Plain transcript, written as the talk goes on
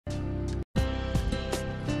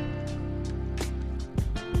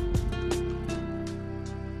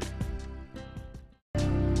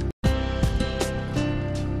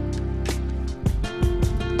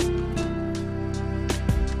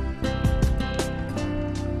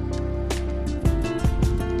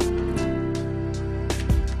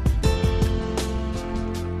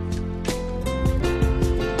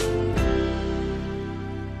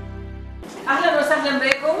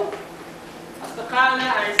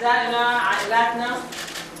أعزائنا عائلاتنا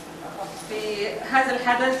في هذا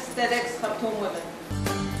الحدث TEDxKhartoumWomen.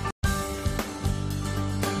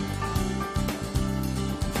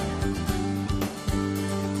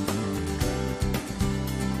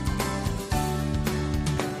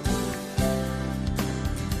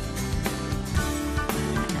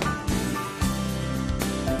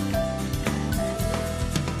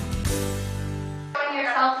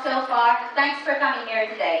 Yourself so far. Thanks for coming here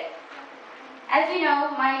today. As you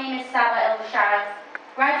know, my name is Saba El-Musharaf,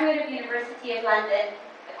 graduate of University of London,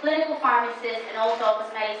 a clinical pharmacist and also a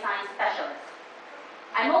cosmetic science specialist.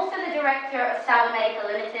 I'm also the director of Sabamedica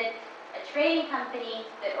Limited, a trading company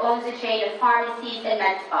that owns a chain of pharmacies and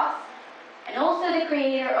med spas, and also the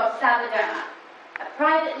creator of Sabamedica, a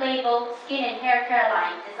private label skin and hair care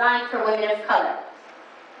line designed for women of color.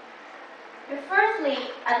 But firstly,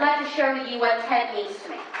 I'd like to share with you what TED means to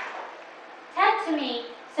me. TED to me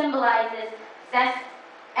symbolizes zest,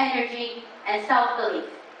 energy, and self-belief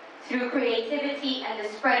through creativity and the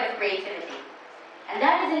spread of creativity. And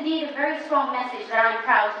that is indeed a very strong message that I'm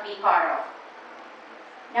proud to be part of.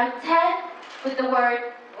 Now TED, with the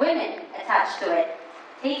word women attached to it,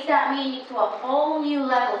 takes that meaning to a whole new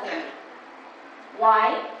level for me.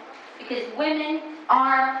 Why? Because women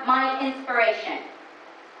are my inspiration.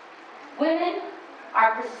 Women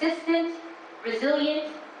are persistent,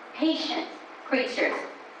 resilient, patient creatures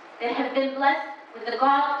that have been blessed with the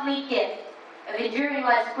godly gift of enduring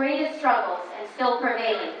life's greatest struggles and still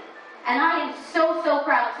prevailing. And I am so, so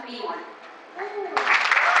proud to be one.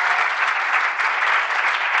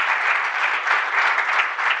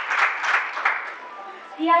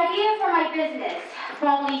 The idea for my business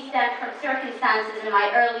probably stemmed from circumstances in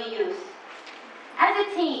my early youth. As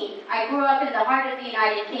a teen, I grew up in the heart of the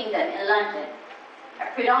United Kingdom in London,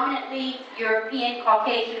 a predominantly European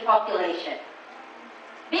Caucasian population.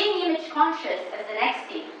 Being image conscious as an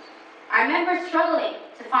ex-teen, I remember struggling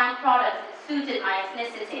to find products that suited my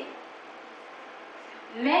ethnicity.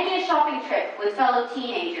 Many a shopping trip with fellow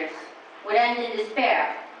teenagers would end in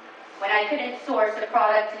despair when I couldn't source a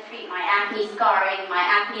product to treat my acne scarring, my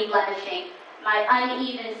acne blemishing, my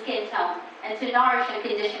uneven skin tone, and to nourish and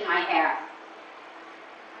condition my hair.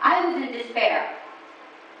 I was in despair.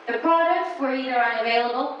 The products were either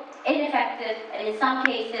unavailable, ineffective, and in some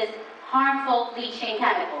cases, harmful bleaching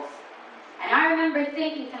chemicals. And I remember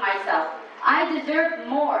thinking to myself, I deserve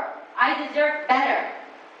more. I deserve better.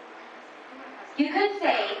 You could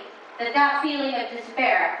say that that feeling of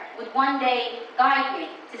despair would one day guide me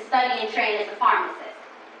to study and train as a pharmacist.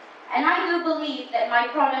 And I do believe that my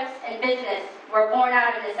products and business were born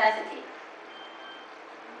out of necessity.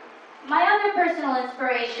 My other personal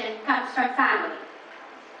inspiration comes from family.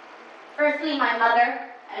 Firstly, my mother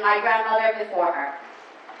and my grandmother before her.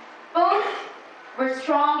 Both were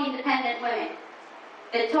strong, independent women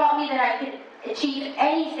that taught me that I could achieve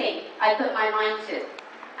anything I put my mind to.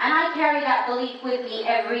 And I carry that belief with me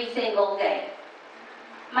every single day.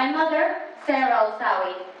 My mother, Saba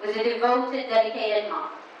El-Musharaf, was a devoted, dedicated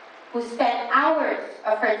mom who spent hours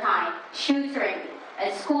of her time tutoring me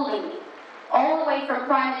and schooling me, all the way from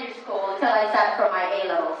primary school until I sat for my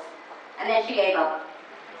A-levels. And then she gave up.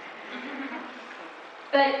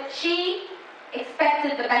 But she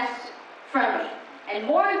expected the best from me. And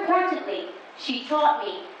more importantly, she taught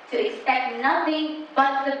me to expect nothing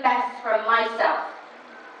but the best from myself.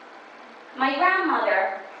 My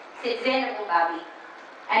grandmother, Saba El-Musharaf,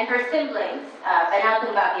 and her siblings, Banat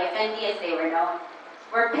al-Babi Effendi as they were known,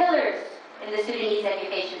 were pillars in the Sudanese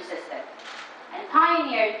education system and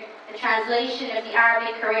pioneered the translation of the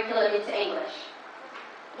Arabic curriculum into English.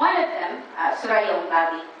 One of them, Saba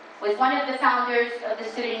El-Musharaf, was one of the founders of the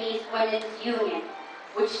Sudanese Women's Union,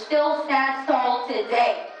 which still stands tall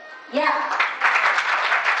today. Yeah.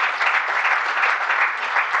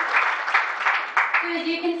 So as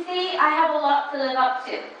you can see, I have a lot to live up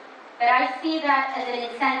to, but I see that as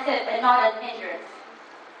an incentive and not as an hindrance.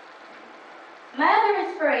 My other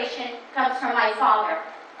inspiration comes from my father,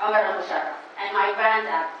 Saba El-Musharaf, and my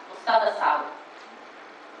granddad, Saba.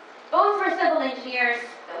 Both were civil engineers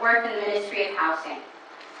that worked in the Ministry of Housing.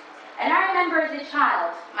 And I remember as a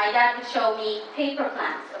child, my dad would show me paper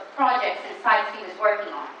plans of projects and sites he was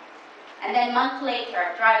working on. And then months later,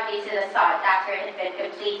 drive me to the site after it had been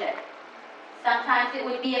completed. Sometimes it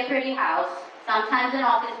would be a pretty house, sometimes an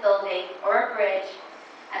office building or a bridge,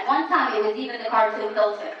 and one time it was even the Khartoum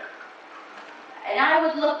Hilton. And I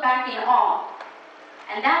would look back in awe.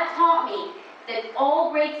 And that taught me that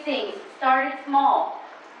all great things started small.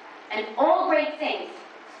 And all great things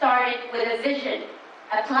started with a vision,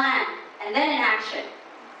 a plan, and then an action.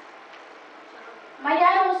 My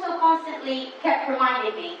dad also constantly kept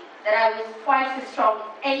reminding me that I was twice as strong as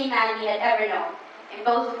any man he had ever known, in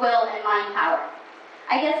both will and mind power.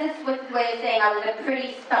 I guess this was his way of saying I was a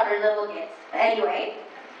pretty stubborn little git. But anyway,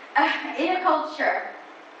 in a culture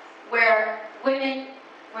where women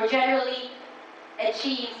were generally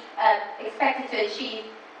expected to achieve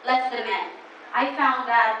less than men, I found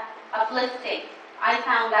that uplifting. I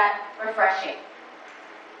found that refreshing.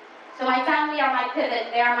 So my family are my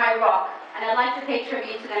pivot, they are my rock, and I'd like to pay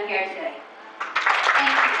tribute to them here today. Thank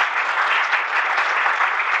you.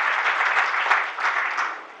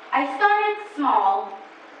 I started small,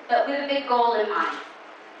 but with a big goal in mind.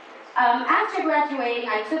 After graduating,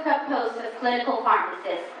 I took up posts as clinical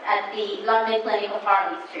pharmacist at the London Clinic of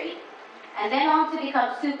Harley Street, and then on to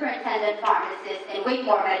become superintendent pharmacist in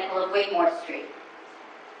Wigmore Medical of Wigmore Street.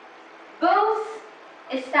 Both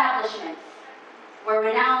establishments were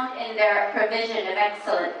renowned in their provision of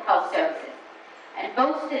excellent health services and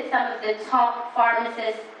boasted some of the top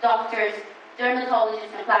pharmacists, doctors,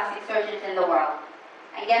 dermatologists, and plastic surgeons in the world.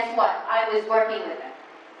 And guess what? I was working with them.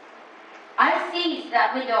 I seized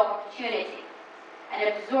that window of opportunity and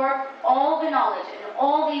absorbed all the knowledge and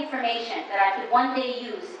all the information that I could one day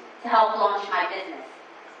use to help launch my business.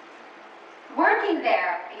 Working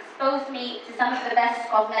there exposed me to some of the best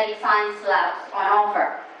cosmetic science labs on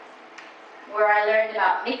offer, where I learned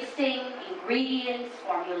about mixing, ingredients,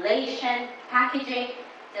 formulation, packaging,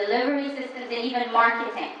 delivery systems, and even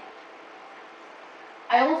marketing.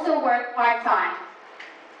 I also worked part-time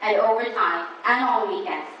and overtime and on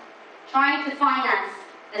weekends, trying to finance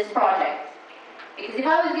this project. Because if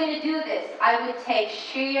I was going to do this, I would take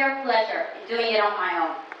sheer pleasure in doing it on my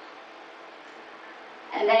own.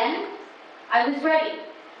 And then, I was ready.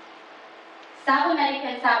 Sabamedica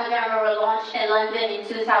and Sabamedica were launched in London in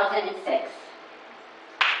 2006.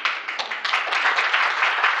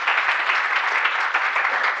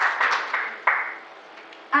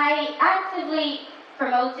 I actively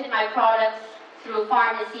promoted my products through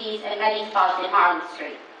pharmacies and medi-spas in Harley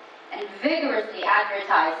Street, and vigorously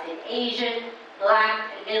advertised in Asian,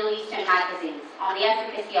 Black, and Middle Eastern magazines on the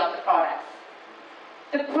efficacy of the products.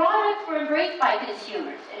 The products were embraced by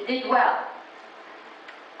consumers and did well.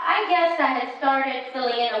 I guess I had started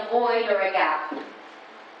filling in a void or a gap.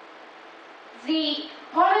 The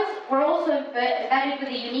products were also embedded with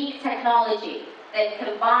a unique technology that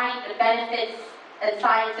combined the benefits and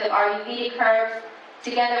science of Ayurvedic herbs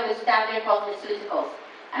together with standard cosmeceuticals.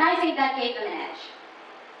 And I think that gave them an edge.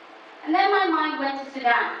 And then my mind went to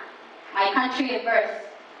Sudan, my country of birth,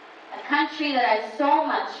 a country that I so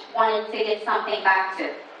much wanted to get something back to.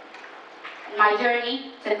 And my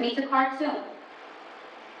journey took me to Khartoum,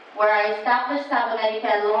 where I established Sabamedica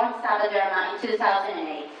and launched Sabaderma in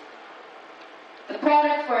 2008. The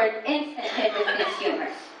products were an instant hit with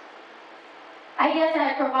consumers. I guess I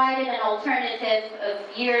had provided an alternative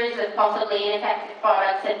of years of possibly ineffective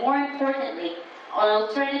products, and more importantly, an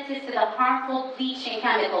alternative to the harmful bleaching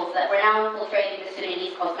chemicals that were now infiltrating the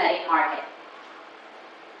Sudanese cosmetic market.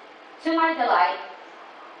 To my delight,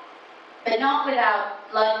 but not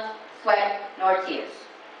without blood, sweat, nor tears.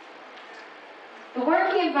 The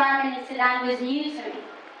working environment in Sudan was new to me.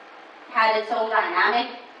 It had its own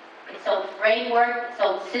dynamic, its own framework, its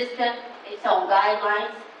own system, its own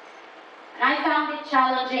guidelines. And I found it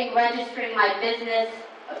challenging registering my business,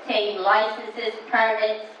 obtaining licenses,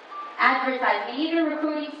 permits, advertising, and even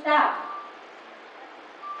recruiting staff.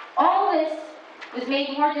 All this was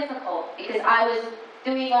made more difficult because I was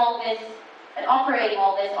doing all this and operating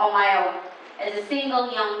all this on my own as a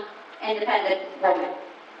single, young, independent woman.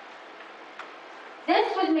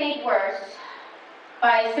 This was made worse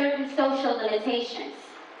by certain social limitations,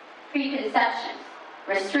 preconceptions,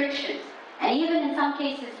 restrictions, and even in some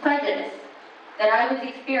cases prejudice that I was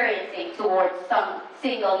experiencing towards some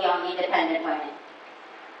single, young, independent women.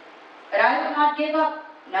 But I would not give up.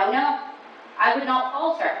 No, no. I would not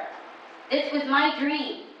falter. This was my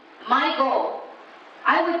dream, my goal.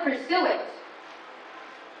 I would pursue it.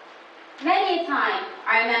 Many a time,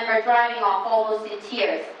 I remember driving off almost in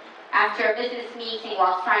tears after a business meeting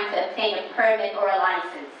while trying to obtain a permit or a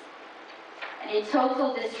license, and in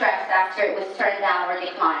total distress after it was turned down or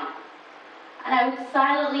declined. And I would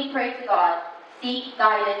silently pray to God, seek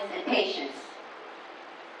guidance and patience.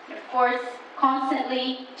 And of course,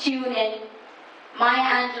 constantly tune in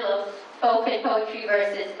Maya Angelou's spoken poetry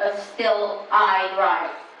verses of Still I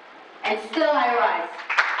Rise. And still I rise.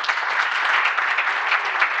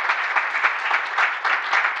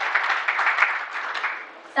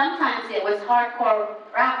 Sometimes it was hardcore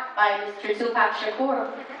rap by Mr. Tupac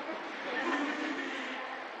Shakur.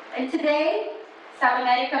 And today,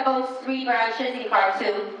 Sabamedica boasts 3 branches in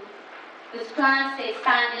Khartoum, with plans to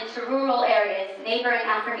expand into rural areas, neighbouring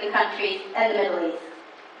African countries, and the Middle East.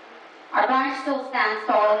 Our branch still stands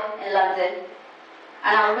tall in London,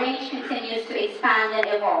 and our range continues to expand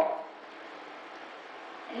and evolve.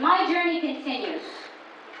 And my journey continues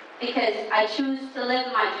because I choose to live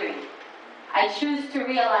my dream. I choose to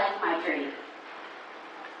realize my dream.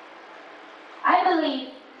 I believe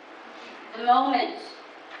the moment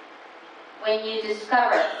when you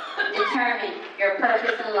discover and determine your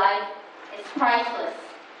purpose in life is priceless.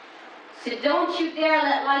 So don't you dare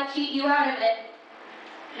let life cheat you out of it.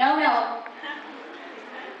 No, no.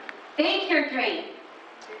 Think your dream.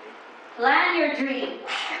 Plan your dream.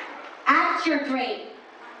 Act your dream.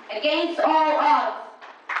 Against all odds.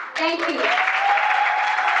 Thank you.